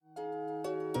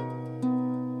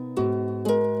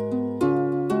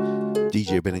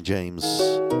DJ Benny James.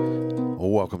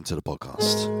 Welcome to the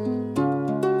podcast.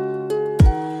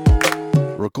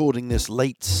 Recording this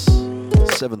late,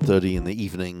 7:30 in the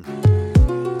evening.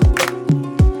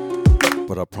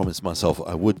 But I promised myself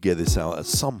I would get this out at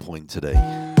some point today.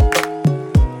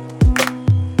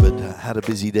 But had a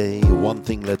busy day, one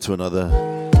thing led to another,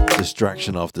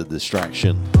 distraction after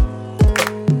distraction.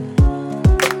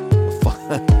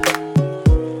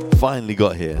 Finally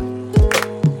got here.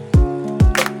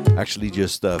 Actually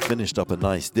just finished up a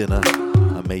nice dinner.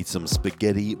 I made some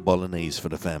spaghetti bolognese for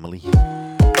the family.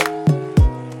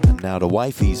 And now the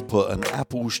wifey's put an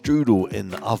apple strudel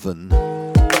in the oven.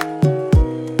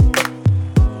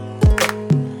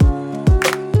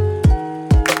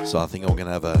 So I think I'm going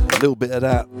to have a little bit of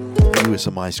that, maybe with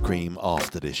some ice cream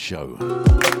after this show.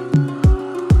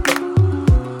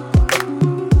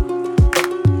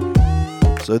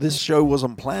 So this show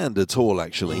wasn't planned at all,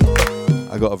 actually.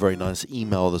 I got a very nice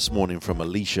email this morning from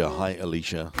Alicia. Hi,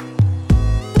 Alicia.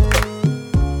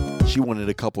 She wanted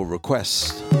a couple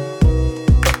requests.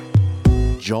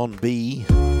 John B.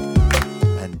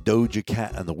 and Doja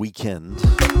Cat and The Weeknd.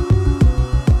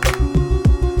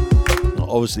 Now,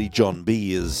 obviously, John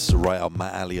B. is right up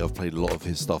my alley. I've played a lot of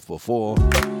his stuff before.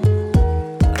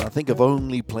 And I think I've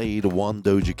only played one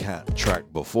Doja Cat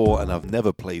track before, and I've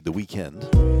never played The Weeknd.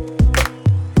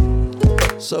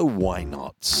 So why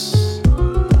not?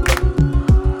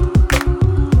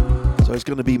 So it's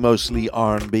going to be mostly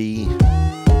R&B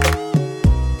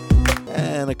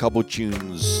and a couple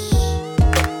tunes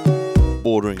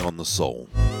bordering on the soul.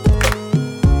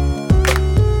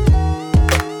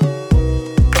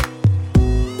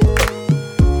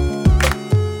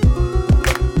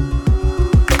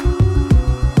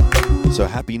 So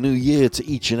happy New Year to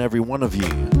each and every one of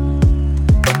you.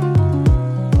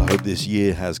 I hope this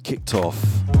year has kicked off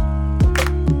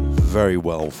very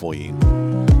well for you.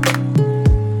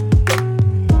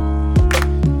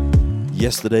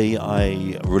 Yesterday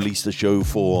I released a show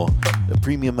for the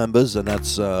premium members, and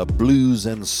that's Blues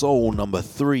and Soul number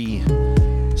 3.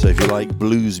 So if you like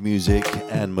blues music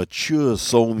and mature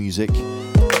soul music,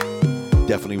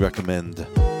 definitely recommend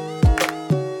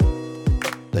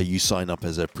that you sign up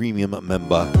as a premium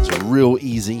member. It's real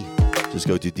easy. Just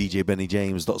go to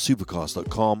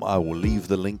djbennyjames.supercast.com. I will leave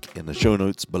the link in the show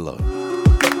notes below.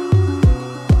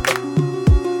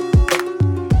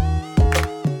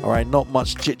 Alright, not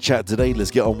much chit chat today. Let's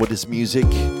get on with this music.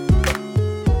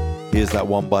 Here's that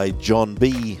one by John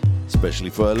B,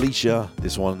 especially for Alicia.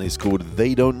 This one is called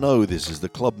They Don't Know. This is the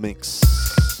club mix.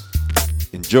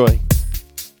 Enjoy.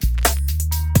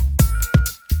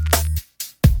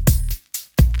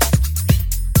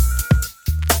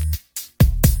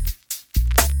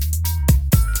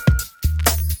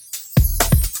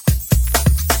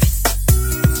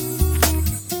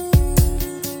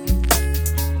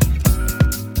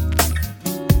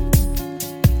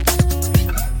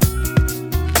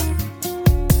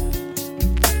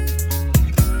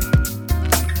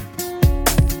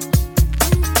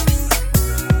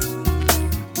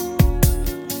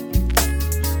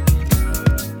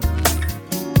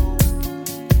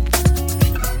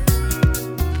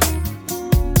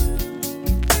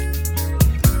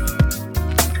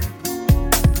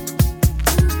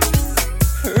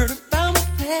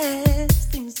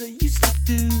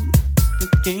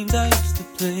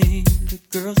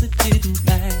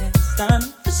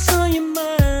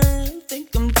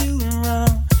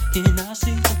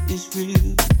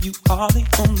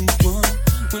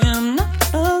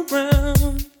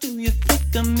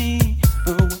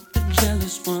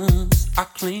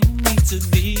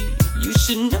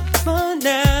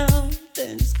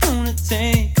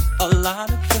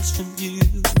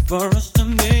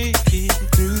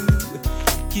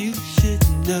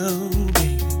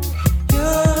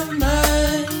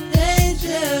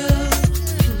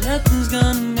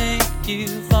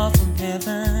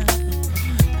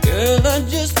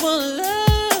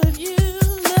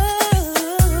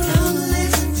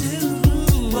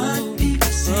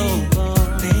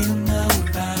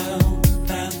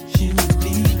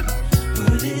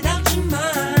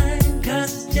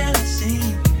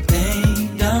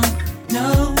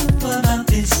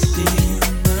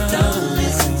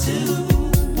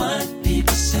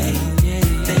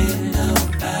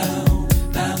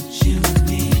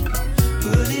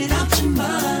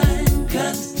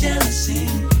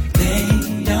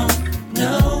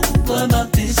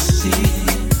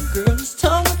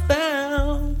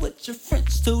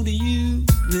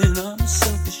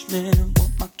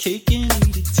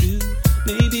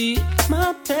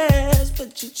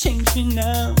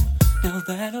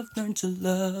 To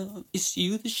love, it's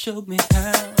you that showed me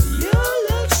how. Your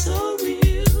love's so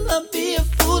real, I'll be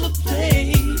wanna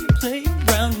play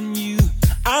around with you.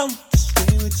 I want to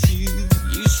stay with you.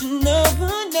 You should know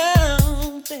by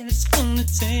now that it's gonna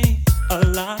take a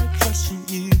lot of trust from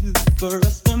you for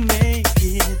us to make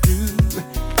it through.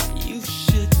 You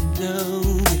should know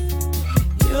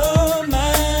you're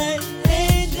my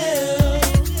angel.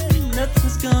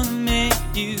 Nothing's gonna make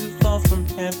you fall from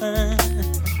heaven.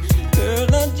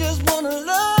 Girl, I just wanna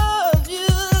love you.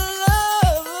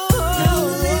 Now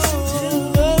listen to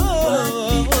what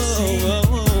people say.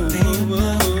 They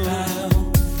know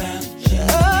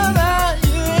about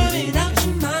you. Put it out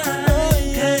your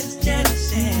mind, 'cause it's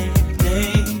jealousy.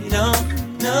 They don't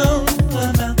know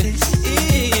about this.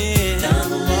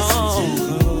 Don't listen to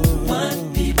what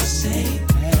people say.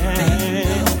 They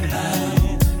know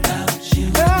about you.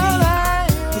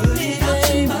 Put it out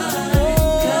your mind,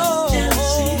 'cause it's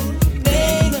jealousy.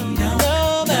 They don't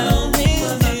know about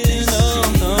this.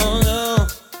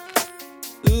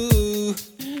 Ooh,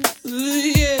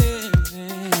 yeah.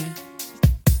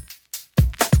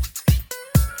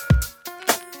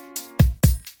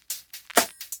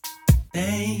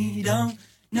 They don't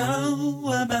know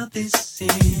about this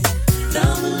sin.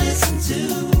 Don't listen to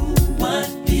what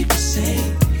people say.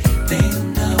 They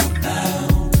don't know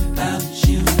about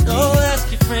you. Oh, ask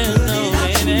your friends, no,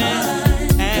 baby.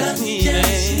 Ask me,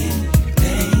 baby.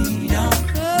 They don't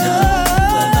know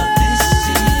about this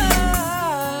sin.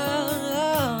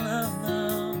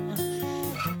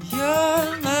 You're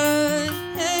my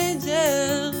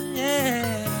angel,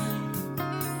 yeah.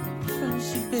 Promise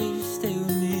you, baby, stay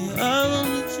with me. I won't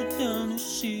let you down to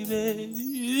see, baby.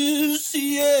 You see,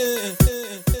 yeah.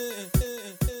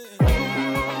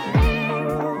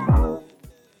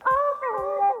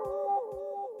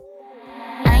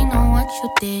 I know what you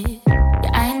did.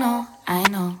 Yeah, I know.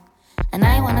 And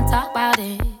I wanna talk about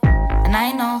it. And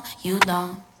I know you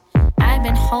don't. I've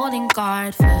been holding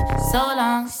guard for so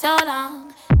long.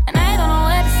 And I don't know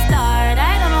where to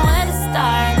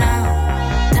start. Now.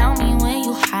 Tell me where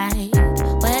you hide.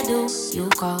 Where do you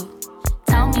go?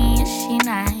 Tell me, is she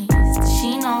nice? Does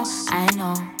she know I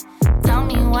know? Tell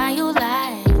me why you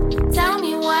lie. Tell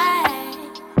me why.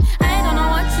 I don't know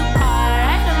what you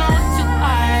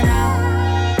are now.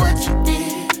 What you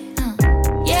did.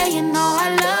 Yeah, you know I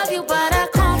love you, but I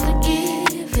can't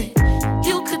forgive it.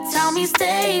 You could tell me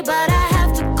stay, but I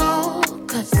have to go.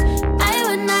 'Cause I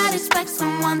would not expect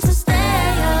someone to stay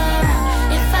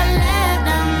around if I let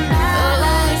them down.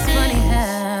 Oh, it's funny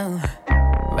how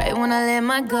right when I let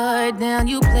my guard down,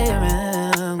 you play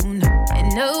around. And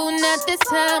no, not this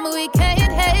time, we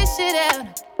can't hash it out.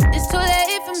 It's too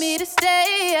late for me to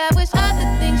stay. I wish all the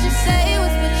things you say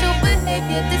was what your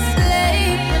behavior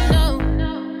displayed. But no,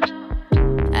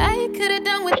 I could've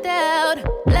done without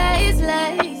lies.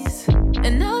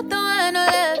 And although I know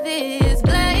love is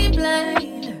blind,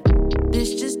 this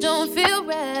just don't feel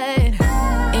right.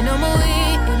 Ain't no more we,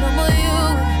 ain't no more you,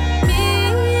 me.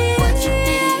 What you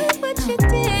did.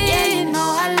 Yeah, you know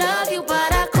I love you,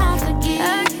 but I can't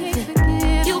forgive.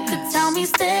 You could tell me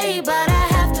stay, but I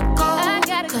have to go.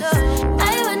 Cause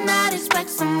I would not expect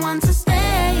someone to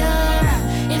stay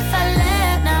around if I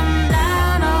let them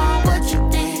down. Oh, what you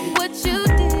did.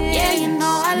 Yeah, you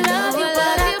know I love you,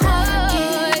 but I can't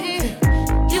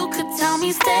forgive. You could tell me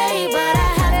stay, but I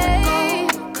have to go.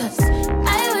 'Cause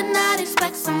I would not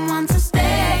expect someone to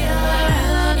stay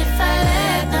around if I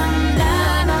let them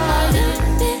down. Oh, you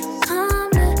become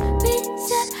the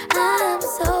reason I'm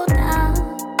so down.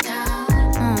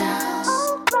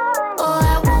 Oh,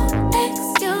 I won't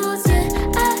excuse you.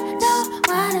 I don't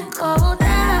wanna go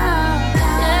down.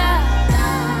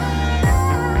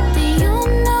 Do you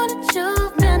know that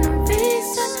you've been the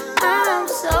reason I'm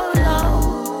so low?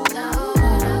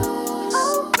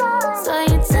 So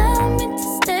you tell me to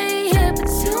stay here, but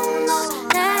you know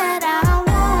that I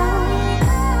won't.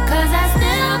 'Cause I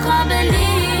still can't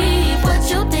believe what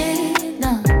you did.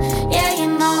 No. Yeah, you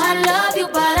know I love you,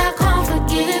 but I can't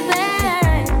forgive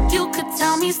it. You could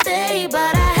tell me stay,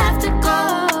 but I have to go.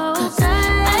 'Cause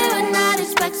I would not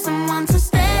expect someone to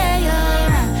stay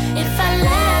around if I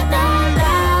let them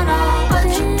down. Oh, what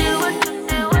you do.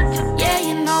 Yeah,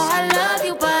 you know I love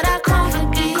you, but I can't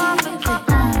forgive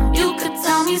it. You could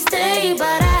tell me stay,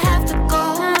 but I have to go.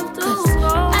 'Cause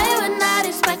I would not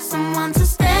expect someone to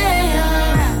stay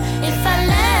around if I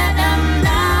let them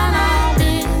down.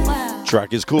 Oh,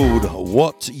 Track is called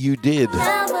What You Did.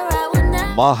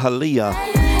 Mahalia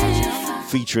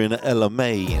featuring Ella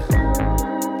May.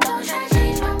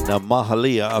 Now,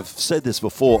 Mahalia, I've said this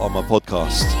before on my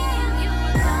podcast.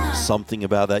 Something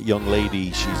about that young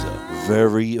lady, she's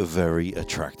very, very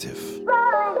attractive.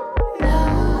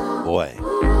 Boy,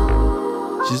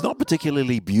 she's not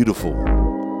particularly beautiful.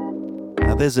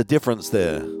 Now there's a difference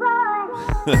there.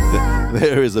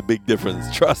 There is a big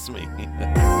difference, trust me.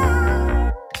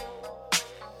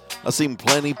 I've seen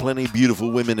plenty beautiful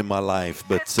women in my life,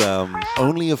 but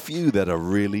only a few that are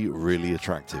really, really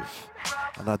attractive.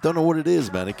 And I don't know what it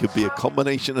is, man. It could be a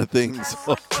combination of things.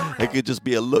 It could just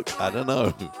be a look. I don't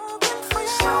know.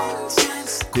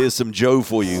 Here's some Joe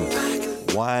for you.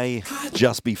 Why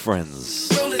just be friends?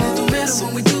 Just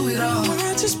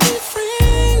be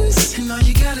friends. And all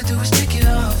you gotta do is take it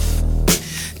off.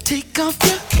 Take off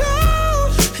your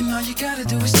coat. And all you gotta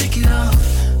do is take it off.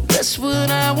 That's what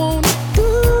I wanna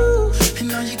do.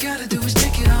 And all you gotta do is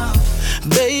take it off.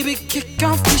 Baby, kick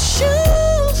off your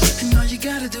shoes. And all you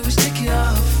gotta do is take it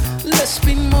off. Let's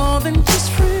be more than just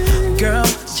friends. Girl,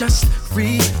 just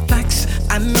relax.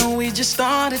 I know we just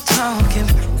started talking.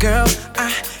 Girl,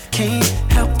 I can't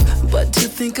help but to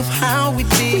think of how we'd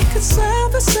be. We could sail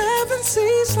the 7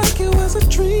 seas like it was a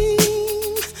dream.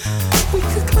 We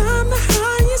could climb the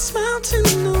highest mountain,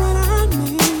 you know what I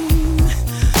mean?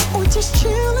 Or just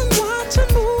chill and watch a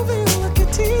movie, look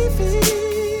at TV.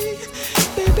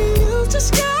 Baby, you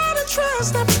just gotta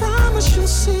trust, I promise you'll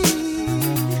see.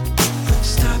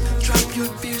 Stop, drop your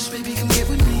fears, baby, come get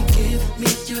with me. Give me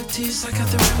your tears, I got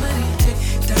the remedy. Take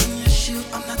down your shield,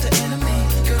 I'm not the enemy.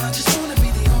 Girl, I just wanna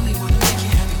be the only one to make you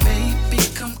happy. Baby,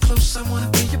 come close, I wanna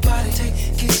feel your body.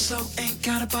 Take it slow, ain't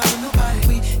gotta bother nobody.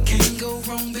 We can't go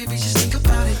wrong, baby, just think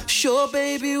about it. Sure,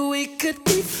 baby, we could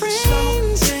be friends.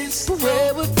 Slow dance,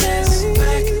 where we're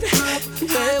married,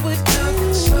 where we're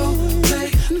done. Slow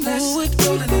play, let's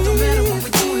roll it, no matter when we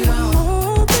do it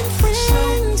all.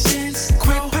 Slow dance,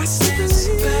 quick passes,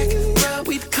 back,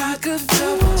 we'd conquer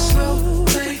the slow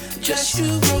play. Just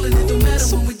you rolling it, no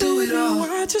matter when we do it all.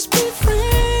 Why just be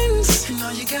friends? And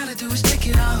all you gotta do is take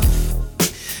it off.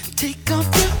 Take off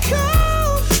your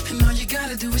coat. And all you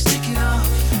gotta do is take it off.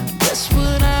 That's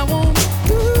what I want to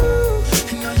do.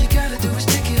 And all you gotta do is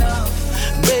take it off.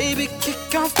 Baby,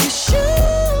 kick off your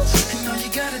shoes. And all you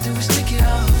gotta do is take it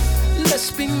off.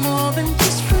 Let's be more than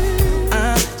just friends.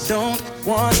 I don't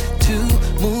want to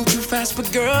move too fast,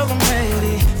 but girl, I'm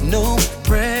ready. No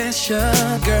pressure,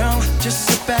 girl. Just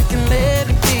sit back and let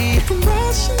it be. If I'm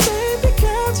rushing, baby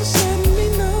girl, just let me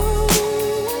know.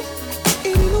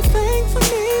 It ain't no thing for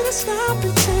me to stop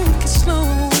and take it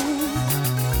slow.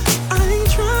 I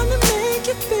ain't trying to make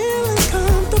you feel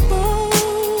uncomfortable,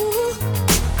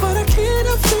 but I can't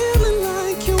help feeling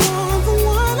like you are the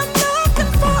one I'm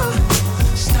looking for.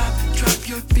 Stop, drop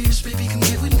your fears, baby, come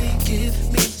get with me. Give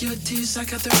me your tears, I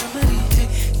got the remedy.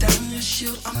 Take down your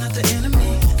shield, I'm not the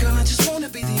enemy. Girl, I just wanna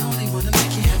be the only one to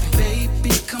make you happy.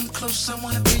 Baby, come close, I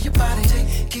wanna feel your body.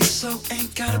 Take it slow,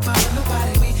 ain't gotta bother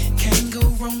nobody. We can't go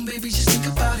wrong, baby, just think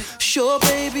about it. Sure,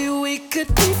 baby, we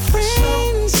could be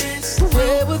friends.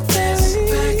 Where we're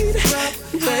married,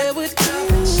 where we're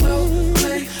done. Slow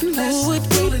play, let's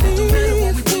roll it, no matter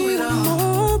when we do it all.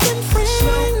 More than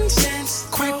friends. Slow dance,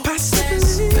 quick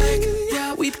passes, back,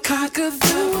 we'd conquer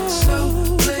the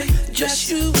slow play. Just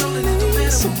you rolling it, no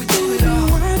matter when we do it all.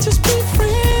 Why just be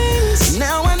friends?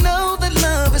 Now I know that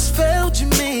love has failed you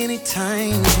many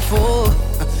times before,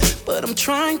 but I'm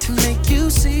trying to make you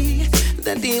see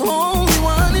that the only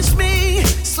one is me.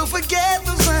 So forget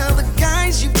those other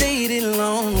guys you dated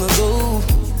long ago,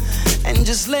 and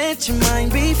just let your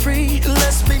mind be free.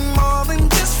 Let's be more than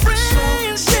just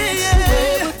friends. Yeah.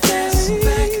 Where we're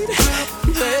married,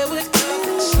 where we're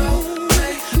going, slow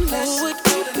play. Let's do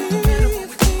it, no matter when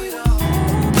we do it all.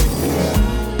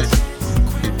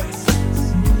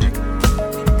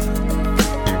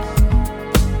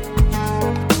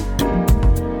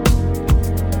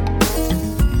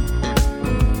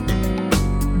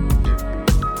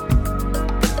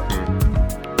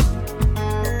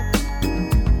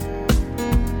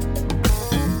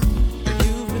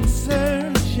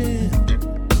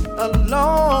 A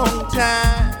long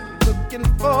time looking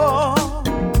for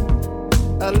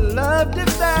a love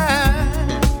divine.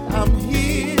 I'm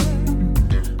here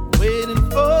waiting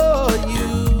for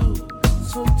you.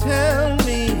 So tell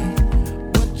me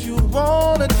what you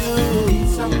wanna do. Need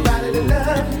somebody to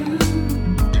love you.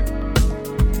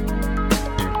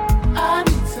 I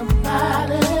need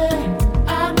somebody.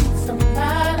 I need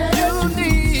somebody. You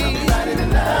need somebody to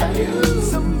love you.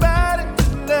 Somebody to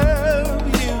love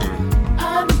you. I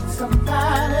need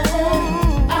somebody.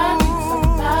 I need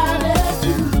somebody.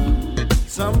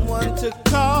 Someone to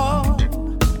call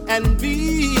and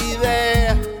be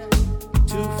there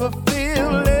to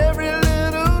fulfill every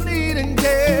little need and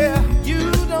care.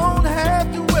 You don't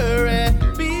have to worry.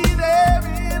 Be there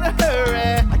in a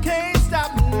hurry. I can't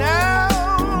stop now.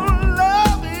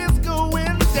 Love is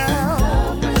going down.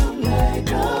 Love will make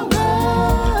a way.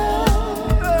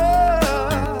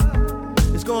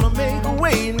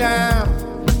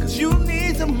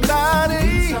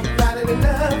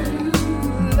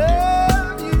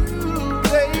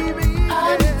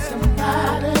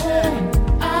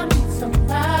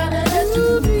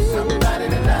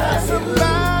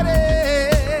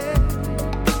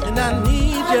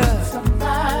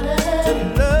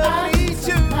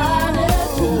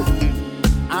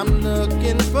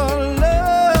 looking for love,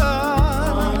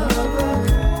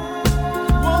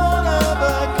 one of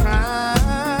a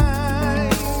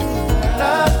kind.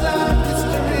 Love's our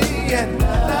history and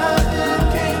love it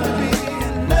came to be,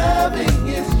 and loving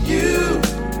is you.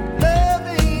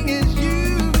 Loving is you,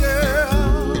 girl.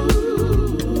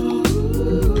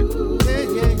 Yeah,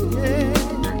 yeah, yeah.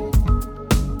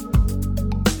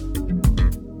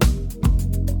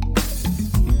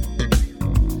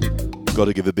 Got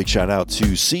to give a big shout out to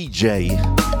CJ.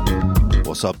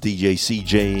 What's up, DJ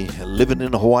CJ? Living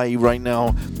in Hawaii right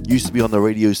now. Used to be on the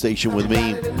radio station with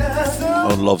me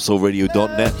on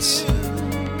lovesoulradio.net.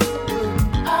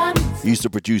 Used to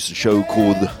produce a show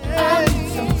called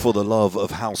For the Love of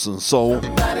House and Soul.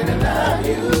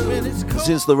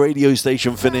 Since the radio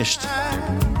station finished,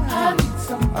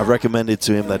 I recommended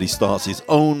to him that he starts his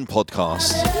own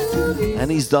podcast. And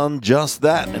he's done just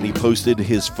that. And he posted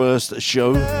his first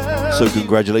show. So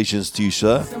congratulations to you,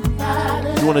 sir.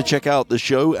 If you want to check out the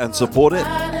show and support it,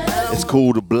 it's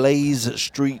called Blaze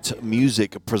Street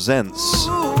Music Presents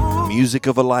Music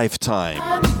of a Lifetime.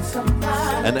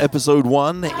 And episode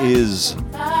 1 is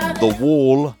The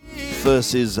Wall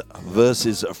versus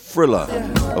Thriller.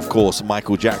 Of course,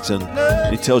 Michael Jackson.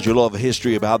 It tells you a lot of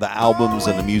history about the albums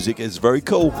and the music. It's very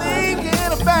cool.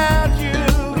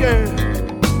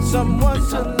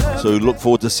 So look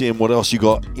forward to seeing what else you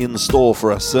got in store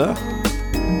for us, sir.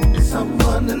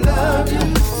 Someone to love you.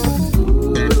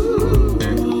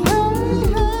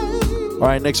 All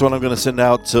right, next one I'm going to send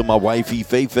out to my wifey,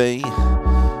 Feifei,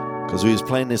 because we was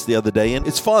playing this the other day, and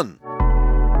it's fun.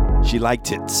 She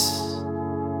liked it.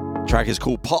 The track is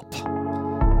called Pop,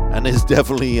 and it's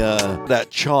definitely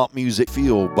that chart music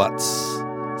feel, but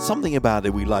something about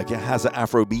it we like. It has an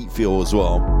Afrobeat feel as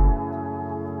well.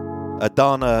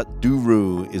 Adana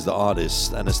Duru is the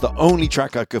artist, and it's the only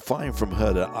track I could find from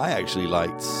her that I actually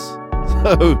liked.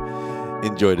 So,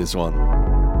 enjoy this one.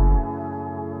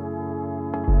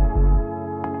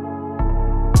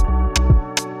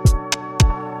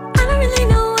 I don't really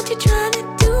know what you're trying to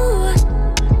do.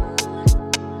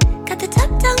 Got the top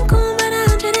down going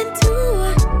about 102.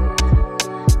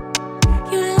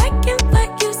 You liking what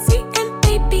you see, and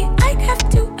baby, I'd have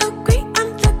to agree.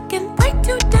 I'm looking way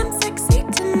too damn sexy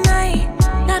tonight.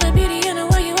 Not a beauty in the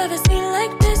world you ever seen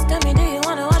like this. Tell me, do you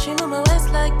wanna watch me move my waist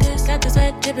like this? Got the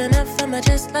sweat dripping up from my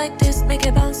chest like this. Make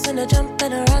it bounce and a jump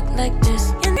and a rock like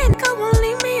this. And then go won't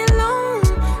leave me alone.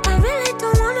 I really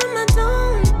don't want him my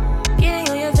tone. Getting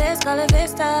on your face, call it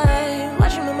FaceTime.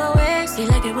 Watch you move my waist. He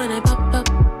like it when I pop up,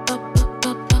 pop up,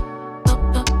 pop up,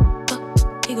 pop up,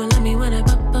 pop. He gon' love me when I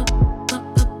pop up,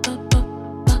 pop up, pop up,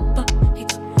 pop up. He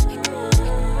gon'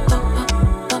 pop up,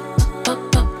 pop up, pop up,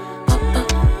 pop up,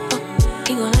 pop.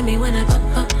 He gon' love me when I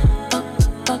pop up, pop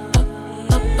up, pop up,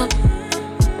 pop up.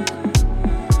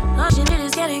 All she did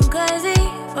is getting crazy.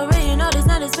 For real, you know this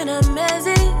night has been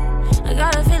amazing. I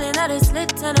got a feeling that it's lit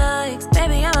tonight.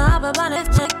 Baby, I'ma hop up on it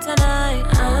tonight.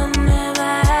 I've never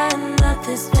had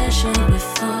nothing special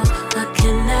before. What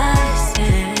can I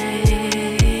say?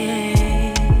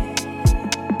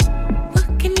 What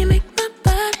can you make my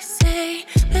body say?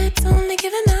 But it's only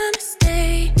given I'm a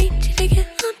stay. Need you to get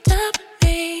on top of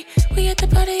me. We at the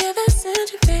party of the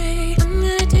century. I'm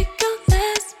gonna take your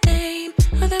last name.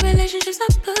 Other relationships I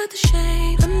put to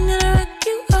shame. I'm gonna rock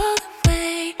you all the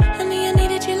way. Honey, I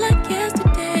needed you like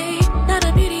yesterday. Not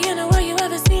a beauty in the world you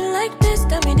ever seen like this.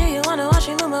 Tell me, do you wanna watch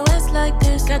me move my waist like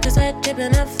this? Got the sweat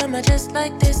dripping up from my chest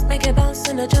like this. Make it bounce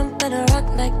and a jump and a rock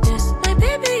like this. My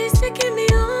baby is taking me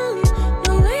home.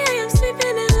 No way I am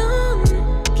sleeping alone.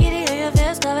 Kitty on your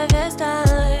face, call it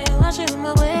FaceTime. Watch you move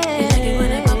my waist. You like it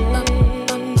when I pop up,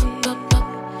 pop up, pop up,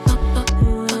 pop up.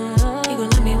 You gon'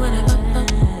 love me when I pop up,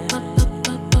 pop up,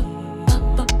 pop up,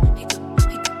 pop up. He gon'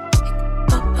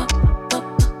 pop up, pop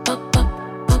up, pop up,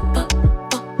 pop up,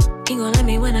 pop. He gon' love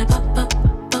me when I pop up,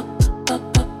 pop up,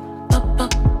 pop up, pop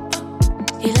up.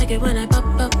 He like it when I pop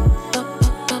up, pop up,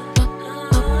 pop up,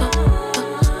 pop up,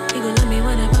 pop. He gon' love me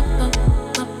when I pop up,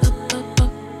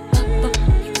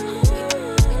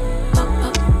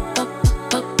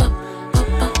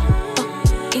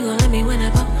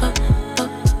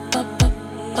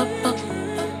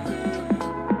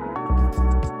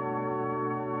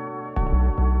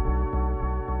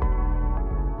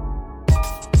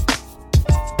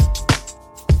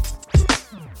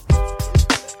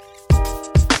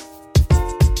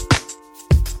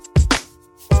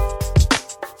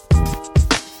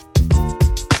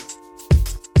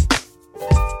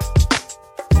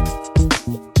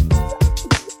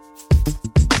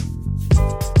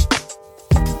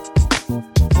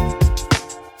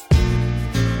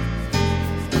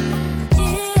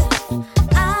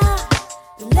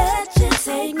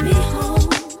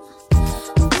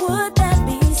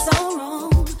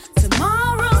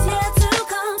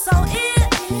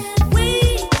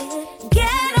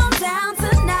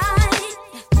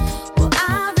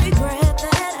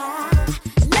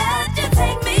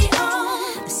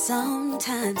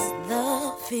 Sometimes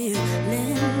the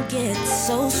feeling gets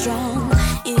so strong,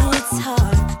 it's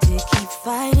hard to keep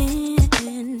fighting.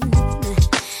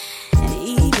 And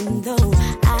even though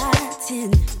I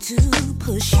tend to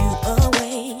push you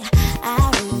away, I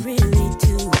really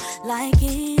do like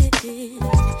it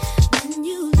when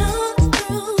you look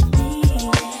through me.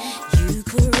 You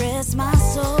caress my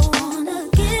soul, wanna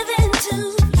give in to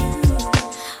you,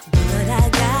 but I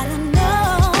gotta know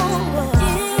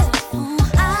if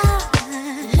I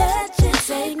let you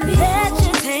take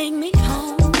me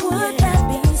home. Would that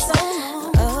be so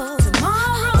long?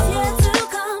 Tomorrow's yet to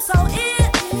come, so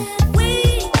if we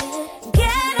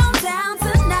get on down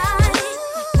tonight,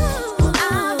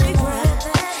 I'll regret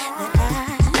that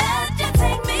I let you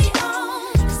take me home.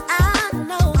 'Cause I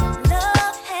know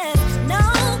love has no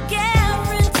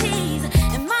guarantees,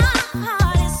 and my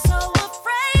heart is so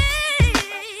afraid.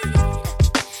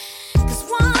 'Cause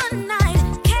one night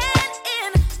can't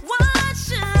end what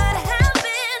should have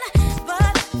been,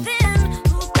 but then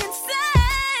who can say?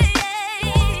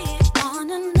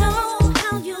 Wanna know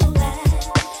how you act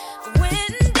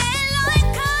when daylight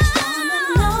comes. Wanna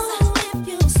know if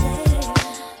you stay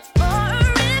or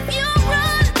if you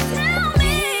run. Tell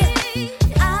me,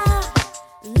 I'll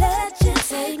let you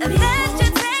take me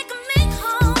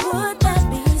home. Would that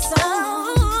be so?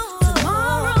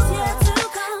 Tomorrow's yet to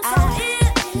come, so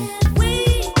if we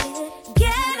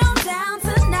get on down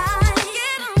tonight,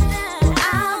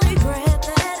 I'll regret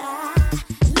that I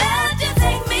let you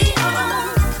take me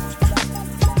home.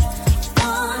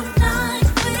 One night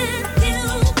with you,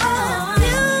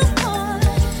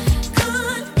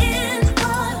 could end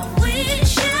what we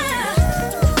share.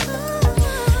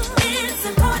 It's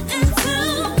important to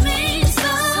me,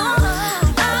 so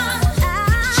I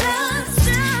just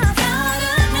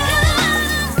gotta know.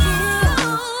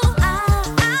 I'll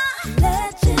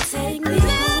let you take me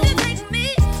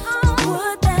home.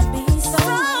 Would that be so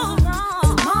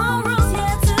long? Tomorrow's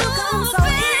yet to come, so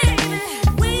if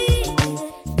we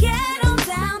get on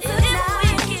down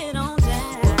tonight,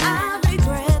 I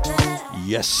regret that.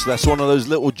 Yes, that's one of those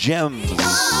little gems.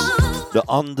 The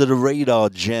under the radar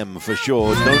gem for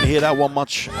sure. Don't hear that one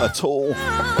much at all.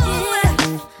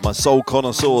 My soul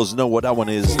connoisseurs know what that one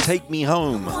is. Take Me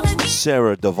Home,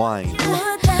 Sarah Divine.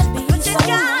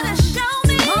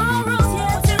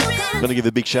 Gonna give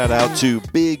a big shout out to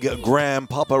Big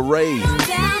Grandpapa Ray.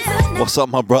 What's up,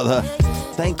 my brother?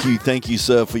 Thank you,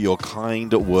 sir, for your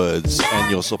kind words and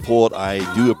your support. I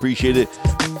do appreciate it.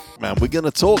 Man, we're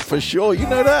gonna talk for sure. You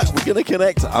know that. We're gonna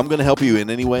connect. I'm gonna help you in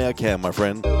any way I can, my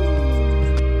friend.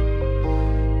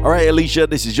 All right, Alicia,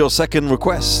 this is your second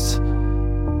request.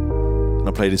 I'm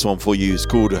gonna play this one for you. It's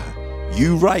called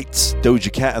You Right,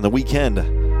 Doja Cat and The Weeknd.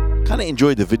 Kind of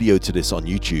enjoyed the video to this on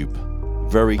YouTube.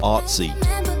 Very artsy.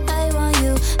 I want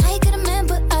you. I could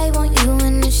remember I want you,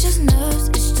 and it's just nerves.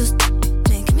 It's just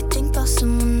making me think about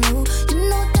someone new. You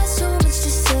know that's so much to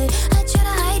say. I try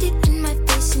to hide it in my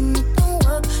face, and it don't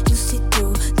work. You see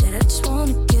through that. I just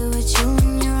wanna get with you,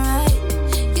 and you're right.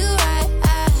 You're right.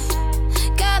 I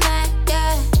got my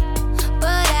guy,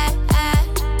 but I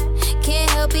can't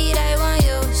help it. I want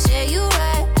you. Say you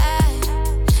right. I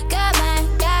got my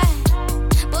guy,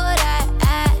 but I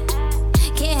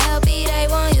can't help it. I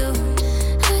want you.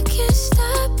 I can't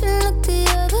stop and look the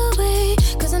other way,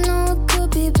 'cause I know it could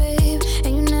be, babe,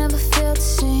 and you never felt the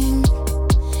same.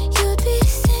 You'd be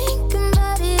thinking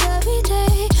about it every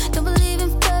day. Don't believe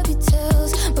in fairy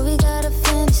tales, but we got our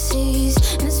fantasies,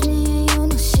 and it's me and you,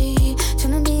 no she.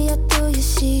 Tryna be out through your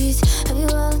sheets. Have you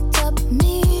all on top of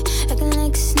me? Acting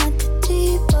like it's not that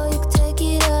deep, or you could take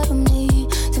it out of me.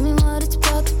 Tell me what it's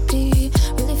about to be.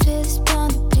 Really feel it's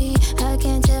bound to be. I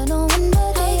can't tell no one,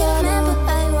 but I remember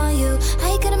I want you.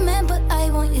 I could remember I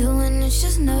want you, and it's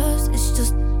just nerves. It's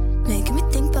just making me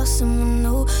think about someone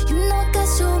new. You know I got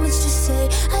so much to say.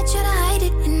 I try to hide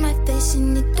it in my face,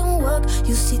 and it don't work.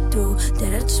 You see through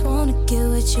that. I just wanna get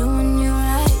with you, and you're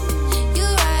right.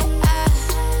 You're right. I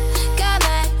got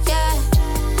my guy,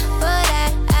 but I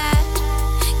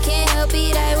can't help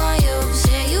it. I want you.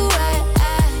 Say you right.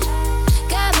 I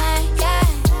got my guy,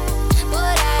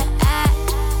 but I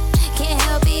can't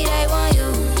help it. I want you.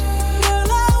 Girl,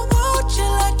 I want you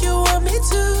like you want me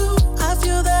to. I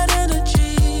feel that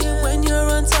energy when you're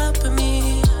on top of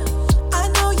me. I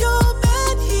know your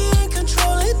man, he ain't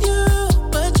controlling you,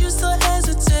 but you still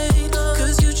hesitate,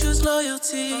 'cause you choose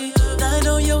loyalty. I know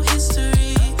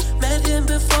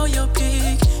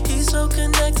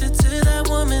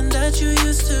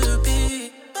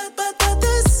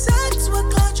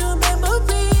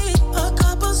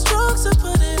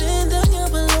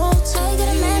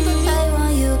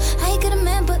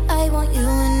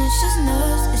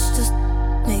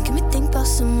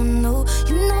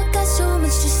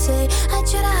things to say. I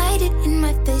try to hide it in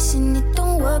my face and it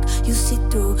don't work. You see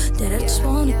through that I just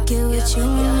wanna get with you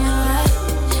and you're right.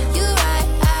 You right,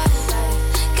 I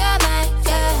got my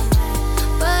guy,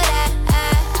 but I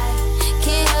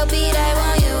can't help it, I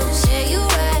want you. Yeah, you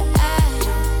right, I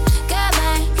got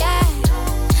my guy,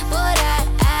 but I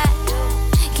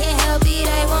can't help it,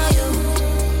 I want you.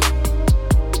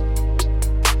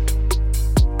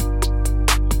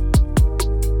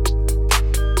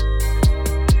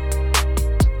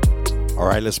 All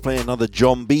right, let's play another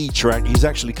John B track. He's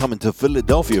actually coming to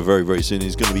Philadelphia very, very soon.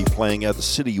 He's going to be playing at the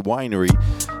City Winery.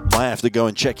 Might have to go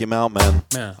and check him out, man.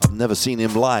 Yeah. I've never seen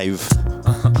him live.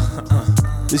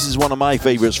 This is one of my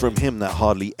favorites from him that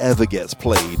hardly ever gets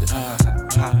played.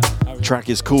 Track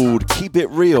is called Keep It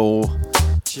Real,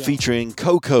 featuring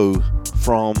Coco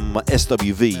from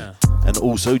SWV and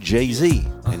also Jay-Z.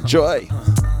 Enjoy.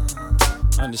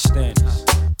 Understand this.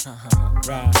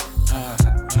 Right.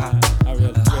 I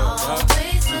really feel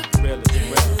real is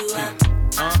real.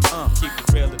 Keep it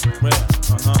real is real.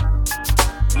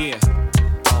 Yeah.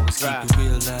 Always keep it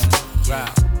real,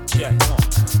 right. Check. Come on.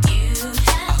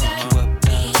 I hook you up,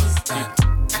 keep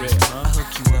it real, I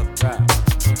hook you up, right.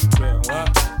 Real, what?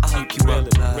 I hook you up,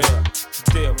 real.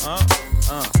 Still,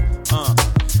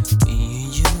 Me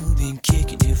and you been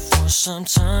kicking it for some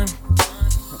time.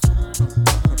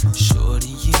 Shorty,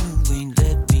 you ain't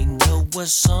let me know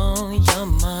what's on your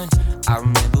mind. I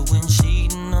remember when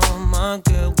cheating on my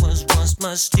girl was once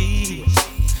my steed.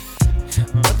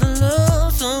 But the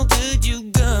love so good, you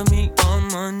got me on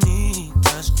my knees.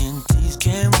 Asking, please,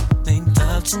 can we make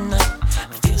love tonight? I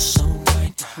feel so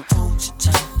right, hold you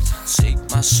tight. Take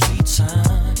my sweet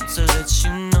time to let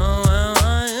you know how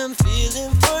I am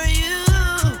feeling for you.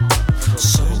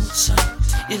 So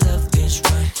tight, your love is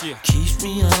right. Keeps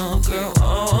me on, girl,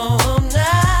 all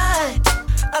night.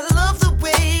 I love the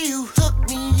way you hook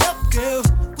me up, girl.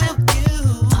 Will you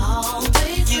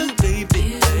always you, baby,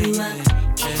 baby.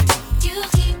 You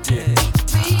keep it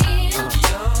real.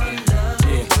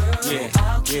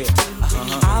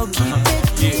 I'll keep it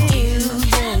real.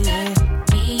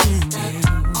 Me stuck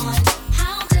on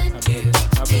how good it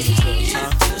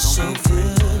feels. So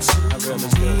good to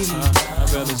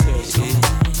me.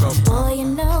 Boy, you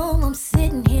know I'm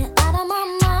sitting here out of my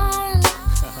mind.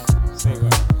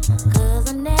 Cause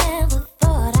I never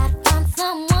thought I'd find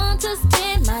someone to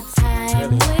spend my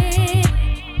time with.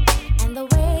 And the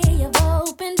way you've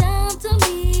opened up to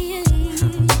me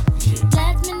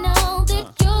lets me know that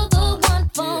you're the one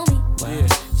for me.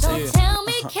 So tell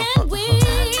me, can we?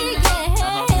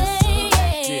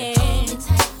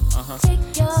 Take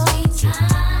your sweet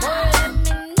time. Let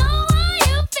me know how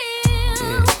you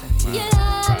feel. You're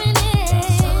loving it.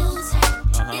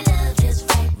 Your love is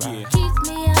right. Keeps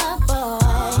me up all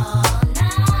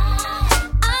night.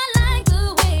 I like the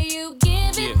way you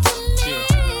give it to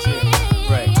me.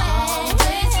 Right.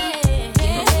 Always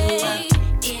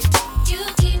if you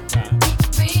keep it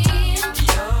real.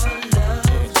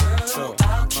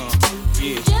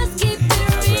 Just keep it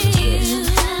real. You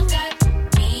have got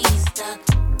me stuck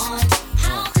on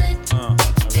how good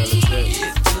it feels.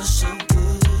 Feels so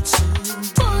good to me.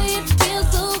 Boy, it feels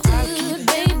so good,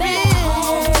 baby.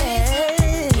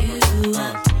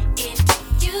 If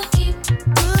you keep it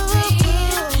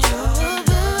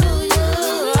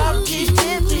real, I'll keep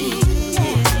it real.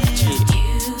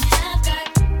 You have got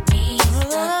me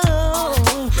stuck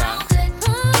on how good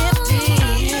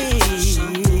it feels.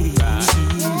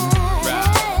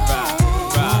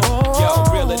 Yo,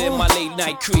 realer than my late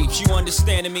night creeps. You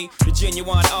understanding me? The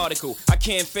genuine article. I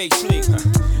can't fake sleep.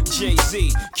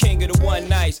 Jay-Z, king of the one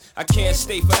nights. I can't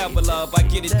stay forever, love. I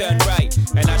get it done right.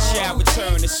 And I shall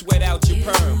return to sweat out your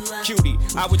perm. Cutie,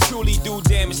 I would truly do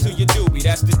damage to your doobie.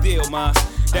 That's the deal, ma.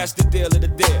 That's the deal of the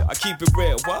deal. I keep it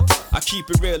real. What? I keep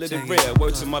it real of the real.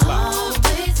 Word to my life.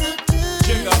 Always a good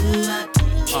Check out.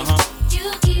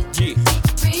 you keep Yeah.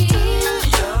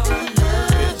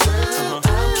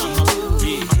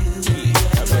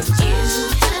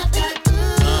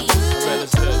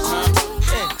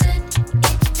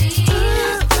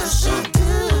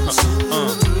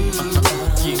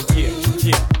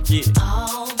 it real.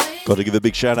 Got to give a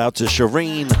big shout out to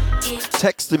Shireen,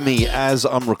 texting me as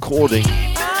I'm recording,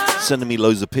 sending me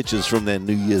loads of pictures from their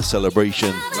New Year's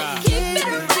celebration.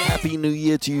 Happy New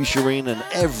Year to you, Shireen, and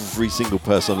every single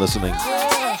person listening.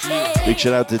 Big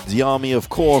shout out to Diami, of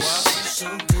course.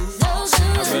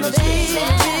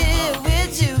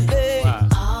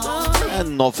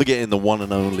 And not forgetting the one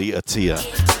and only Atia.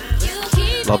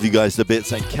 Love you guys to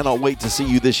bits and cannot wait to see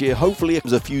you this year. Hopefully it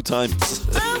was a few times.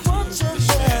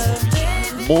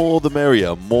 More the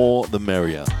merrier, more the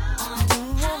merrier.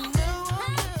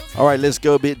 All right, let's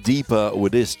go a bit deeper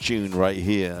with this tune right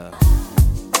here.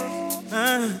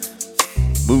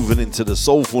 Moving into the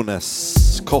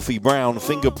soulfulness. Coffee Brown,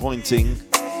 finger pointing.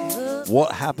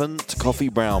 What happened to Coffee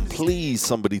Brown? Please,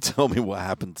 somebody tell me what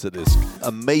happened to this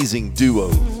amazing duo.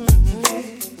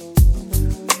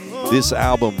 This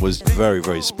album was very,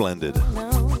 very splendid.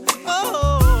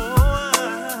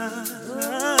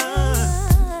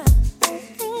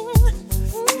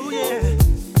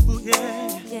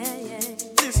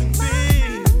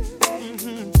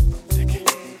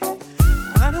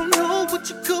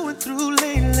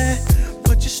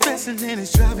 And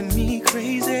it's driving me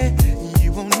crazy.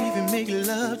 You won't even make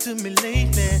love to me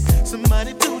lately.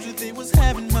 Somebody told you they was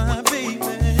having my baby.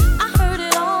 I heard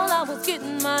it all, I was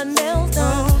getting my nails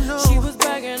done. Oh, no. She was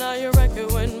bragging how your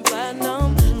record went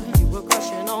platinum. You were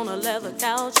crushing on a leather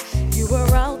couch. You were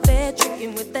out there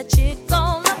tricking with that chick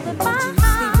all up in my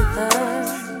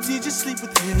house. Did you sleep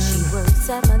with him? She works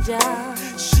at my job.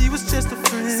 She was just a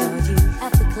friend. Saw you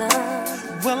at the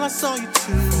club. Well, I saw you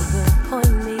too. Finger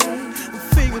pointing me.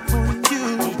 Finger pointing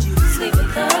you. Did you sleep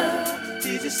with her?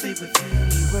 Did you sleep with him?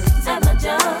 She works at my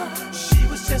job. She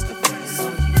was just a friend. Saw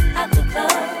you at the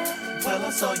club. Well, I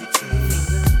saw you too.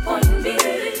 Finger pointing me.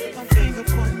 Finger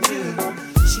pointing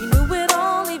you. She knew it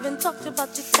all, even talked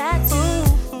about your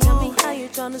tattoo. Tell me how you're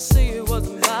trying to say it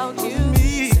wasn't about you.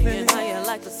 Saying how you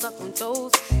like to suck on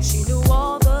toes. She knew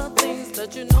all the things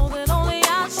that you know that only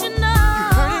I should know.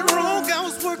 You heard it wrong, I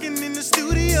was working in the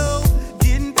studio,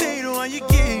 getting paid while you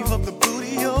gave up the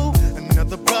booty, yo.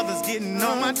 Another brother's getting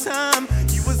all my time.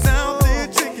 You was out there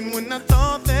drinking when I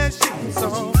thought that shit was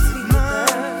all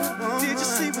mine. Did you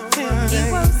sleep with him?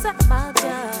 He works at my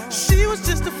job. She was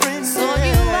just a friend. Saw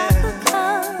you at the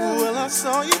club. Well, I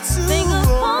saw you too. Finger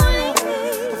pointing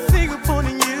me. Finger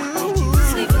pointing you. Did you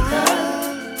sleep with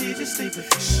her? Did you sleep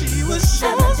with her? She was just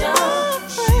at my job.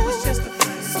 She was just a friend.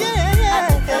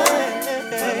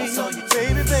 Well, I saw you,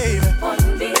 baby.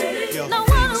 Pointing me. Yo, Now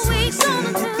what are we gonna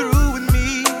you do? through with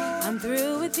me? I'm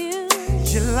through with you.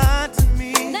 You lied to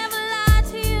me. Never lied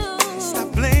to you.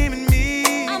 Stop blaming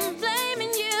me. I'm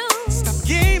blaming you. Stop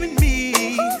gaming me.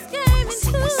 Who's gaming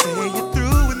too? Say you're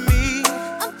through with me.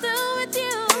 I'm through with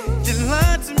you. You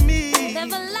lied to me.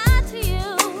 Never lied to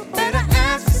you. Better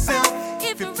ask yourself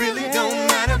if it really don't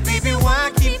matter, baby.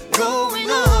 Why keep going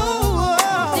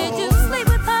on? Did you sleep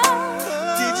with her?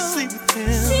 Did you sleep with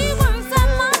him? She works at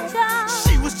my job.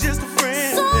 She was just a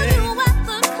friend. Saw you at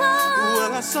the club.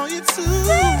 Well, I saw you too.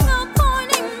 Finger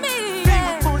pointing me.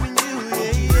 Finger pointing you,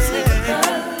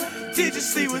 yeah. Did you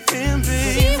sleep with him,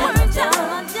 baby? She works at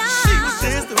my job. She was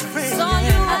just a friend. Saw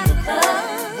you at the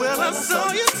club. Well, I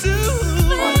saw you too.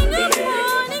 Finger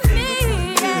pointing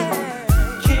me.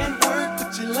 Can't work, but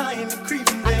you're lying and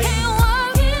creeping, I baby. can't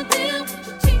work, can't deal. But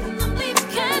you're cheating, I'm leaving,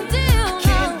 can't deal.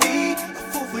 Can't be a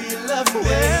fool for your love, baby.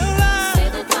 Say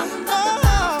the something about the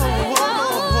bounce, baby.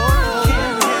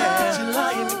 Can't work, but you're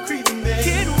lying and creeping, baby.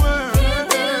 Can't work. Can't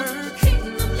deal. You're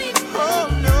cheating, I'm leaving, Oh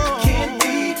no, can't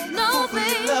be no, for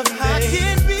your babe. love, I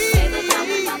can't be. Say the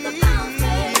something about the bounce,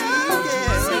 baby.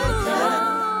 Sleep with her.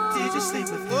 Did you sleep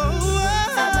with her?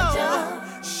 At my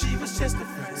job. She was just a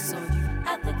friend. Saw you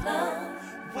at the club.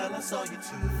 Well, I saw you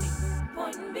too.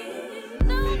 Pointing me.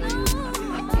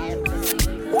 No.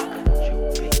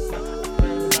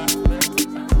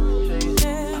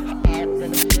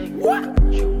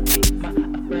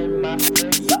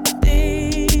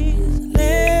 These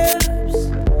lips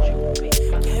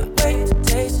can't wait to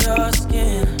taste your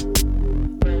skin,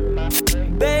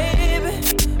 baby.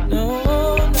 No,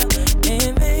 not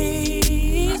in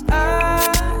these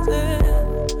eyes.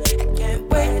 I can't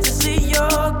wait to see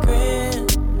your grin.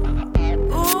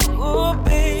 Ooh,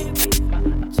 baby.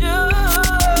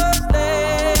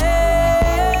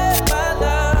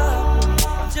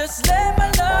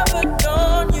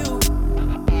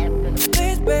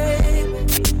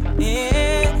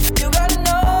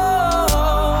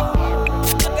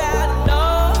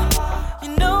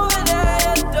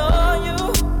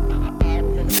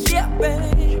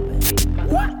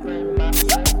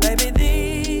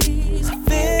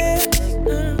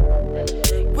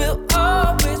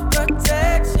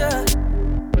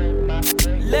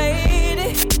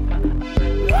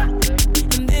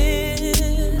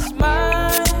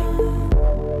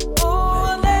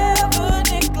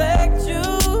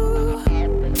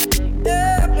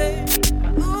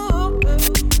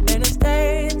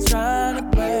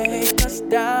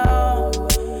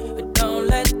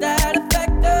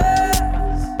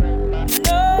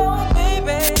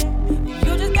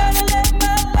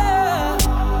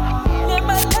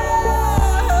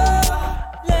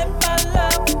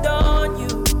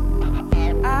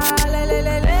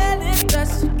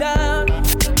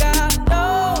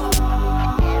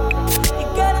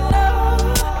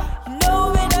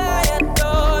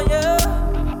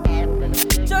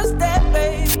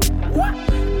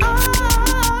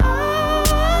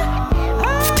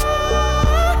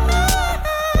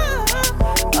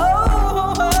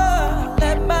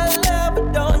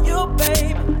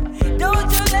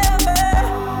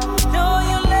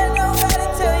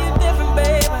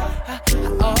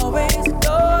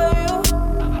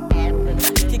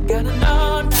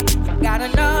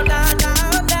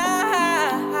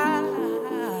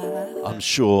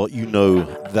 sure you know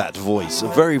that voice. A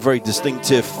very, very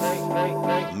distinctive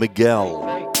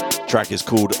Miguel. Track is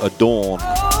called Adorn.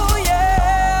 Oh,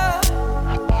 yeah.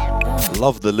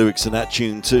 Love the lyrics in that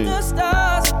tune too. The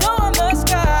stars adorn the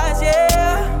skies,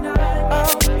 yeah.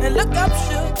 And look up,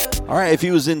 sugar. All right, if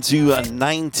you was into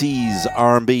 90s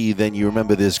R&B, then you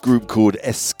remember this group called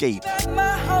Escape.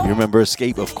 You remember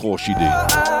Escape? Of course you do.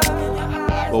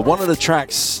 Well, one of the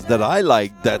tracks that I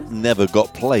liked that never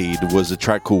got played was a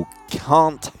track called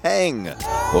Can't Hang,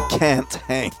 or Can't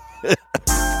Hang.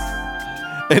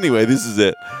 Anyway, this is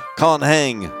it. Can't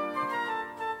Hang.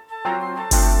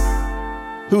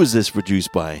 Who is this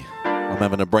produced by? I'm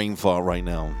having a brain fart right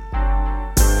now.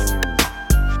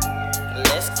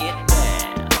 Let's get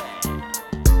down.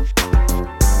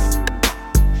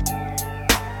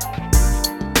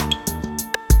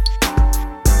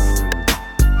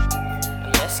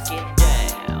 Let's get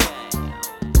down.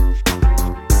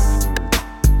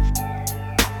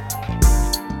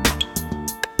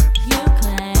 You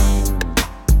claim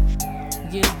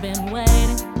you've been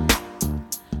waiting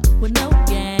with no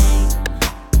game,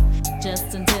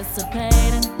 just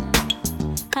anticipating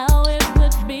how it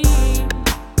would be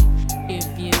if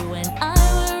you and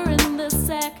I were in the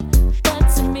sack. But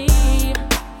to me,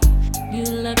 you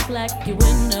look like you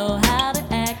wouldn't know how to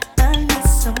act. I need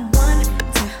someone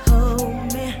to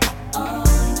hold me All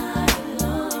night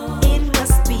long, It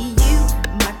must be you,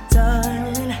 my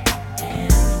darling.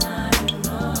 am I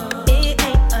wrong? It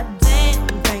ain't a damn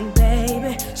thing,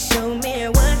 baby. Show me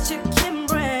what you can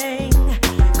bring.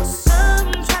 'Cause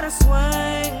some try to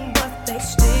swing, but they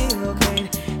still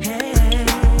can't hang.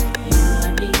 You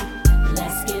and me,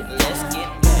 let's get down.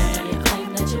 You claim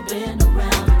that you've been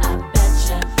around. I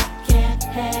betcha can't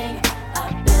hang. I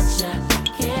betcha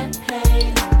can't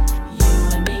hang. You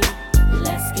and me,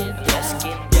 let's get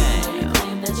down. You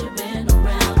claim that you've been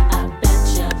around. I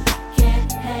betcha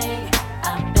can't hang.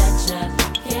 I betcha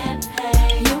can't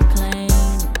hang. You claim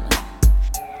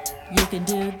you can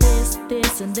do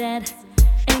this and that.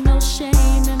 Ain't no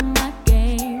shame in my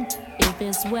game. If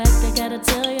it's whack, I gotta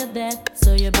tell you that.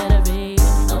 So you better be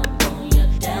up on your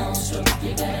downstroke.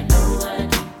 You gotta know how to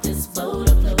keep this boat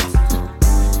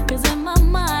afloat. 'Cause in my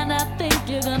mind, I think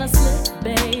you're gonna slip,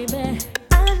 baby.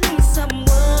 I need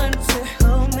someone to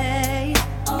hold me.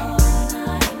 All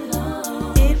night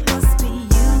long, It must be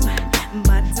you,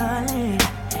 my darling.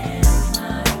 am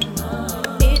I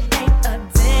wrong? It ain't a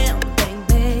damn thing,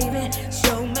 baby.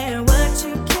 Show me what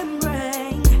you can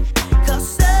bring. 'Cause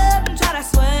some try to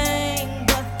swing,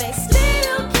 but they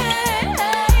still can't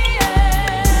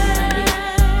hang.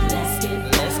 Let's get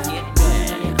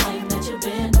down. You claim that you've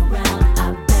been around.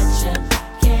 I betcha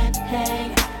can't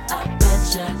hang. I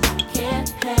betcha can't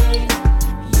hang.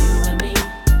 You and me,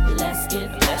 let's get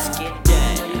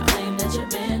down. You claim that you've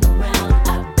been around. I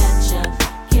betcha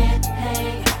can't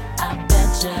hang. I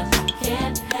betcha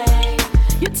can't hang.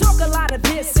 You talk a lot of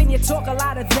this and you talk a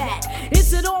lot of that.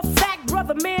 Is it all fact,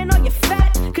 brother man, are you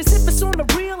fat? 'Cause if it's on the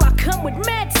real, I come with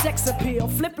mad sex appeal.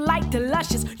 Flip like the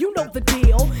luscious, you know the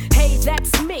deal. Hey,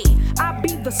 that's me, I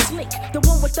be the slick, the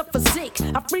one with the physique.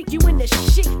 I freak you in the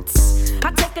sheets.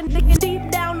 I take a nigga deep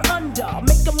down under,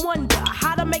 make him wonder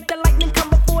how to make the lightning come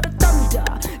before the thunder.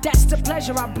 That's the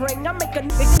pleasure I bring. I make a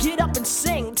nigga get up and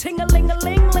sing.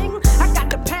 Ting-a-ling-a-ling-ling. I got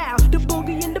the pow, the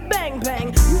boogie and the bang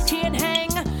bang. You can't hang,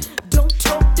 don't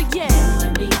talk the yang. You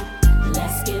and me,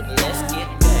 let's get down.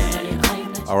 You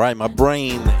claim that All right, my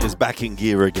brain is back in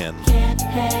gear again. you can't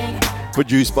hang.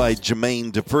 Produced by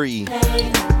Jermaine Dupri.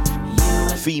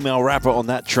 Female rapper on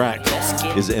that track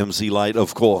is MC Light,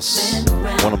 of course.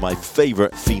 One of my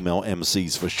favorite female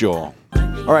MCs for sure.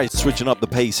 All right, switching up the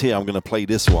pace here, I'm going to play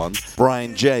this one.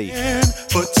 Brian J.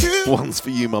 For two, One's for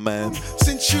you, my man.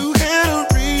 since you had a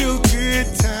real good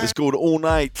time. It's called All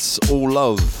Nights, All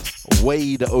Love.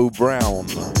 Wade O'Brown.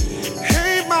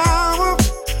 Hey mama,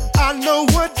 I know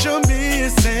what you're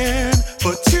missing.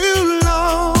 For too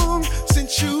long,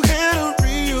 since you had a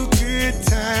real good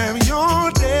time.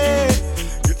 Your day,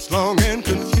 it's long and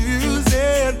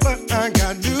confusing, but I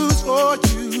got news for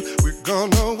you. We're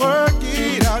gonna work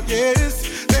it out,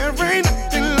 yes. There ain't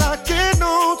nothing like an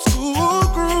old school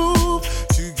groove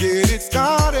to get it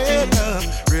started up,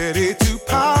 ready to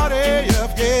party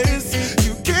up, yes.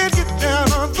 You can get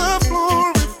down on the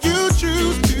floor if you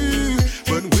choose to,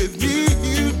 but with me,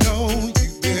 you know, you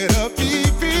better be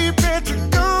prepared.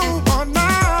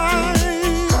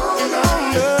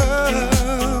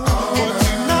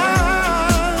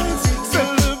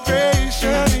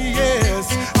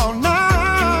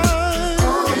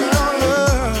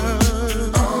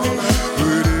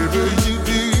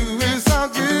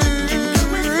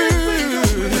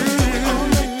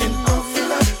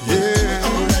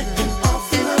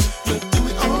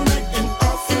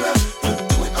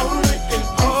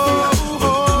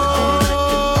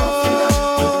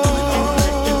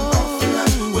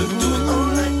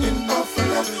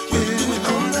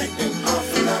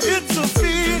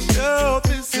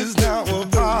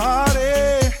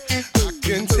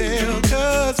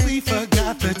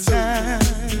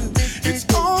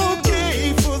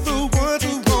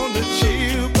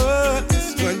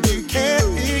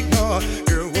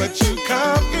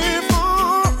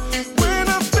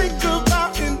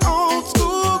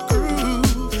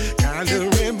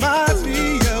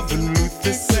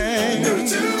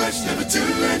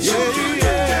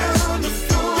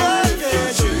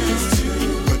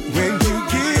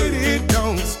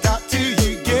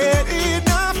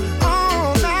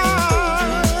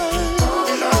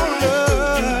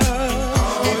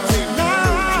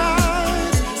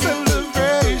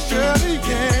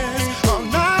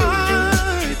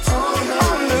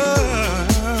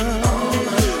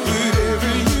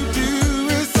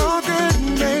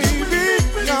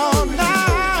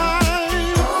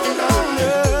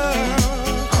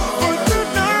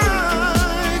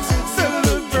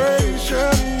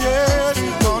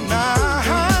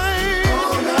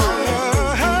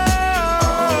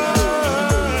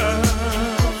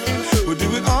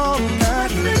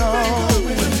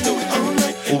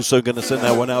 Also gonna send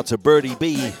that one out to Birdie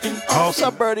B. What's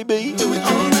up, Birdie B? To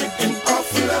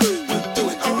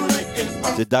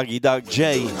Dougie Doug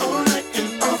J.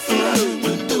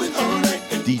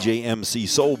 DJ MC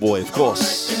Soulboy, of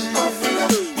course.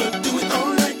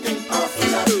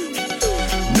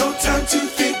 No time to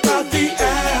think about the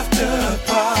after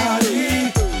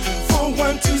party. For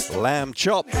one to Lamb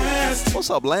Chop. What's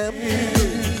up, Lamb?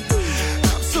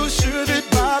 I'm so sure that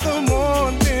by the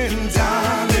morning,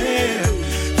 darling,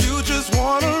 you just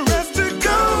wanna rest to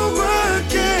go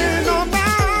again all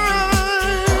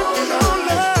night. Oh,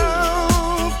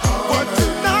 love, for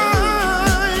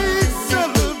tonight's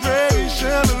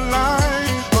celebration of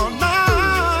life. All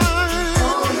night,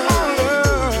 oh,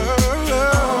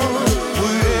 love.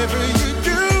 Whatever you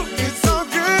do, it's all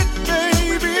good,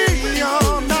 baby.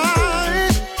 All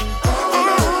night,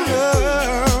 oh,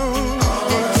 love,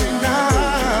 for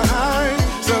tonight,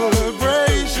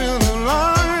 celebration of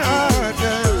life.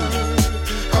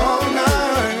 Yeah. All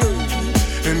night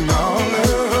and all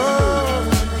love,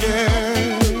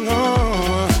 yeah.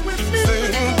 Oh, say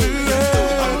we'll do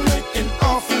that and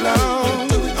awful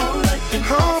love,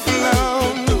 awful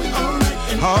love,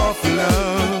 awful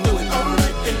love.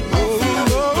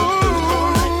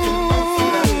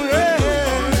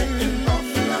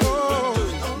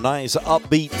 Nice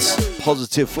upbeat,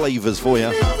 positive flavors for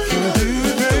you.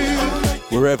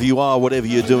 Wherever you are, whatever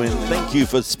you're doing, thank you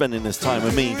for spending this time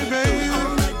with me.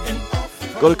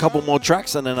 Got a couple more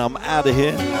tracks and then I'm out of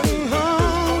here.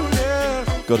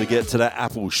 Got to get to that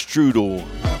apple strudel.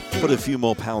 Put a few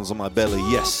more pounds on my belly,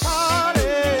 yes.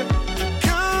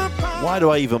 Why do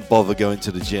I even bother going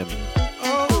to the gym?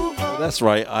 That's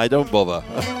right, I don't bother.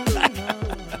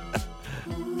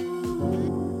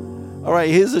 All right,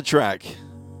 here's a track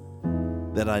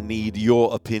that I need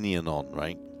your opinion on,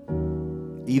 right?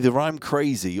 Either I'm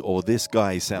crazy or this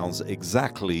guy sounds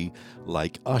exactly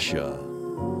like Usher.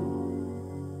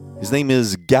 His name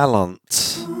is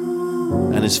Gallant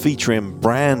and is featuring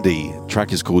Brandy. The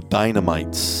track is called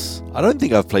Dynamite. I don't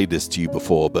think I've played this to you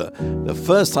before, but the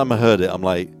first time I heard it, I'm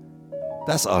like,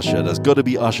 that's Usher. That's got to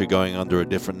be Usher going under a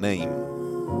different name.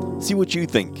 See what you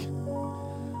think.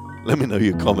 Let me know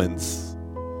your comments.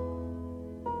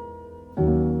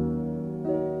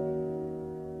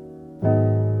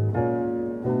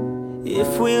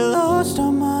 If we lost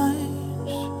our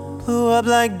minds, blew up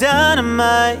like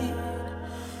dynamite,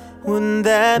 wouldn't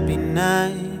that be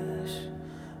nice?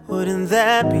 Wouldn't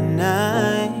that be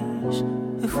nice?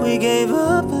 If we gave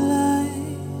up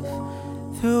life,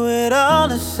 threw it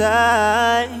all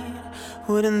aside,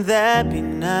 wouldn't that be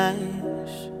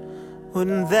nice?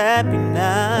 Wouldn't that be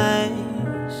nice?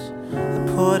 I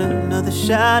poured another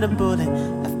shot of bullet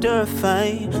after a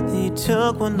fight. Then you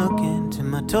took one look into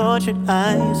my tortured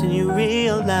eyes and you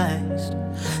realized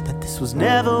that this was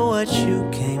never what you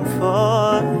came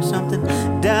for. Something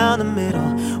down the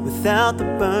middle without the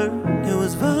burn. It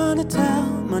was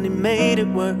volatile, money made it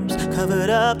worse, covered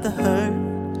up the hurt.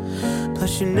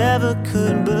 Plus you never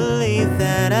could believe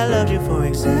that I loved you for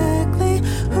exactly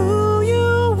who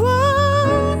you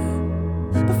were.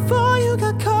 Before you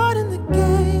got caught in the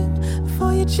game,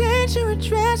 before you changed your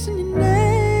address and your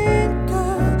name,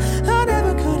 girl, I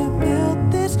never could have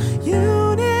built this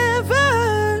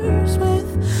universe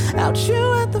without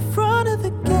you at the front of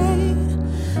the gate.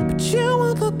 But you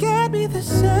won't look at me the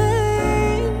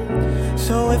same.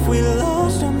 So if we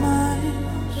lost our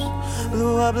minds,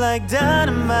 blew up like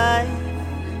dynamite,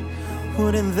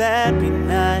 wouldn't that be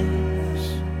nice?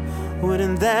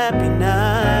 Wouldn't that be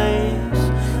nice?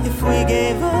 If we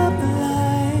gave up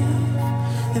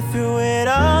life and threw it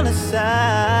all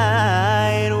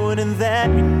aside, wouldn't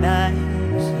that be nice?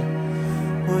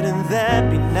 Wouldn't that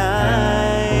be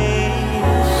nice?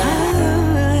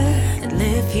 The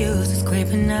lip fuse is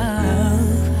scraping up.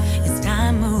 It's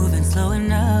time moving slow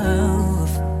enough.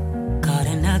 Caught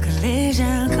in a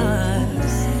collision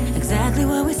course. Exactly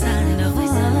what we signed up for.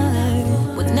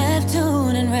 With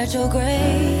Neptune in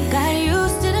retrograde. Got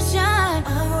used to the shine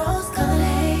of rose-colored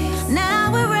haze.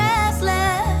 Now we're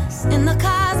restless in the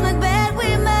cosmic bed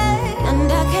we made.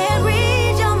 And I can't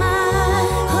read your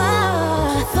mind.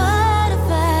 Oh,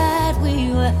 fortified we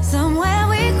were. Somewhere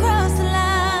we crossed the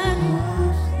line.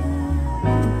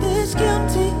 This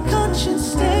guilty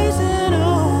conscience stays in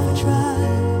overdrive,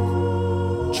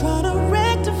 trying to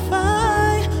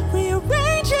rectify,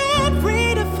 rearrange and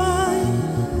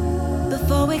redefine.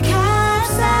 Before we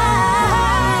capsize.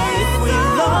 If we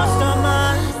lost our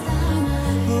minds,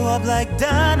 blew up like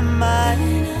dynamite,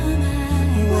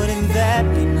 wouldn't that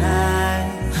be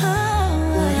nice?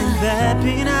 Wouldn't that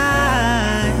be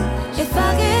nice? If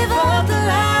I give up the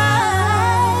life,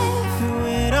 Threw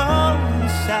it all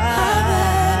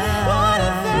aside,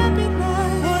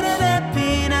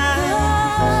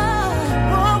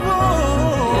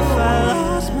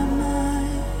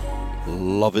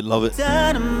 Love it, love it.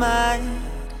 Dynamite.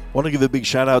 Want to give a big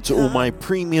shout out to all my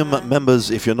premium members.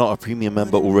 If you're not a premium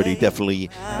member already, definitely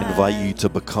invite you to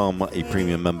become a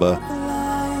premium member.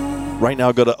 Right now,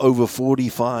 I've got over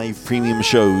 45 premium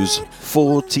shows,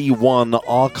 41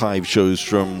 archive shows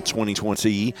from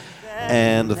 2020,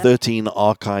 and 13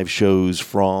 archive shows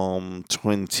from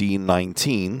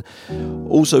 2019.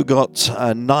 Also got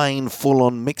 9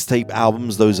 full-on mixtape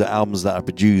albums. Those are albums that I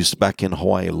produced back in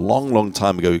Hawaii a long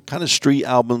time ago. Kind of street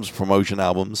albums, promotion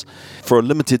albums. For a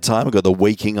limited time, I got the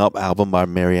Waking Up album by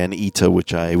Marianne Ita,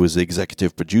 which I was the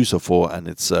executive producer for, and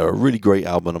it's a really great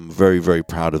album. I'm very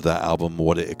proud of that album,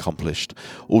 what it accomplished.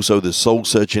 Also, the Soul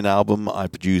Searching album I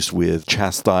produced with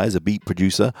Chastise, a beat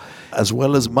producer, as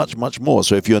well as much more.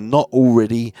 So if you're not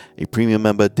already a premium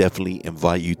member, definitely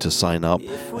invite you to sign up,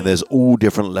 and there's all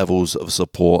different levels of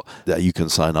support that you can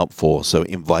sign up for, so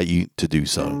invite you to do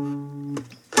so.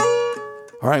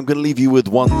 Alright, I'm going to leave you with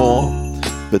one more,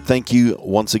 but thank you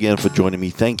once again for joining me.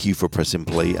 Thank you for pressing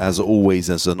play. As always,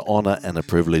 it's an honor and a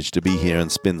privilege to be here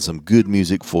and spin some good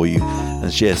music for you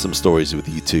and share some stories with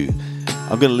you too.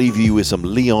 I'm going to leave you with some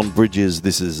Leon Bridges.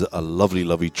 This is a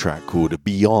lovely track called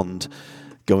Beyond,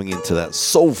 going into that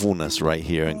soulfulness right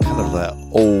here and kind of that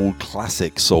old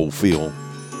classic soul feel.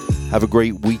 Have a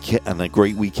great week and a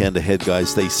great weekend ahead,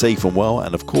 guys. Stay safe and well,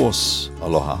 and of course,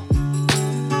 aloha.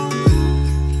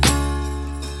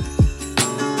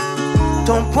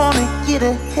 Don't wanna get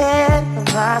ahead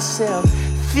of myself,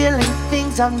 feeling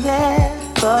things I've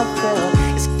never felt.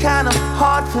 It's kind of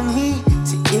hard for me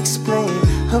to explain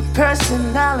her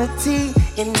personality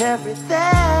and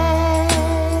everything.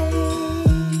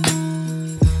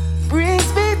 Brings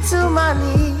me to my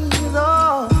knees,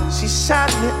 oh. She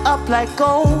shines me up like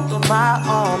gold on my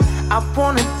arm. I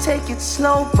wanna take it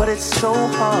slow, but it's so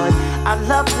hard. I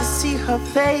love to see her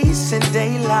face in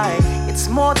daylight. It's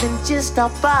more than just our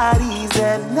bodies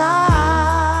at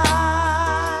night.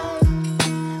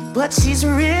 But she's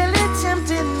really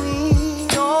tempting me,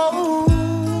 oh.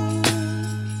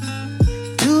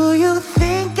 Do you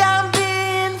think I'm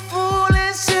being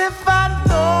foolish if I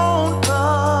don't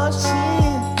rush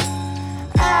in?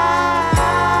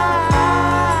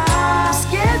 I'm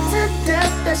scared to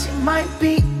death that she might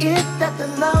be it, that the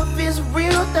love is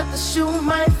real, that the shoe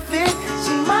might fit.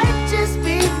 She might just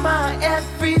be my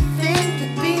everything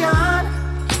and beyond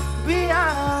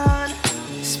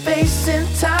space and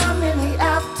time in the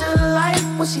afterlife.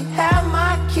 Will she have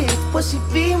my kids? Will she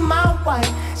be my wife?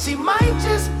 She might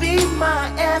just be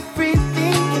my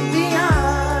everything and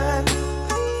beyond.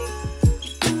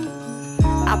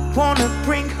 I wanna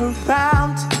bring her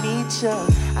round to meet you.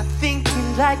 I think you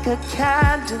like a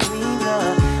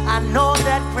Candelina. I know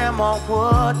that grandma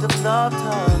would have loved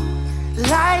her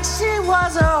like she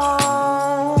was her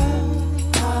own.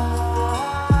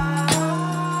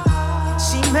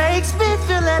 She makes me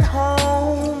feel at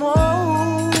home,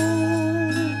 oh.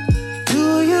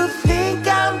 Do you think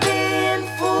I'm being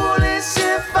foolish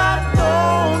if I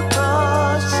don't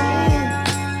rush in?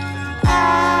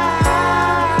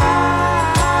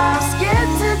 I'm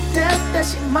scared to death that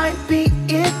she might be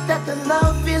it, that the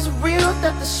love is real,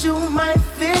 that the shoe might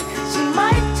fit. She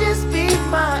might just be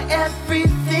my everything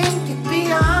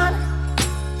and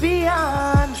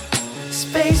beyond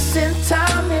space and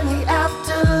time in the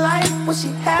afterlife. Will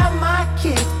she have my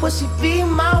kids? Will she be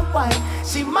my wife?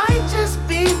 She might just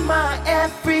be my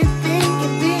everything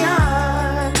and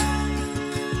beyond.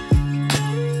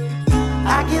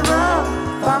 I give up,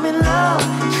 I'm in love,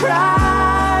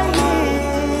 trying.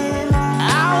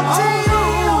 I'll tell you.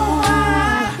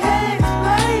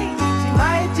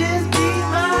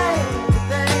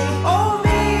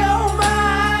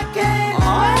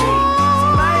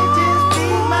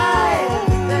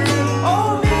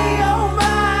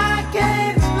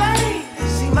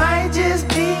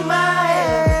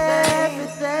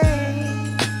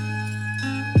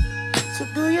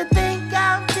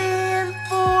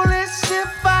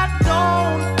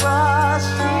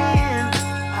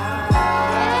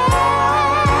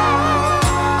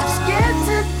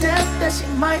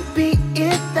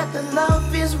 That the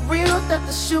love is real, that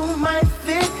the shoe might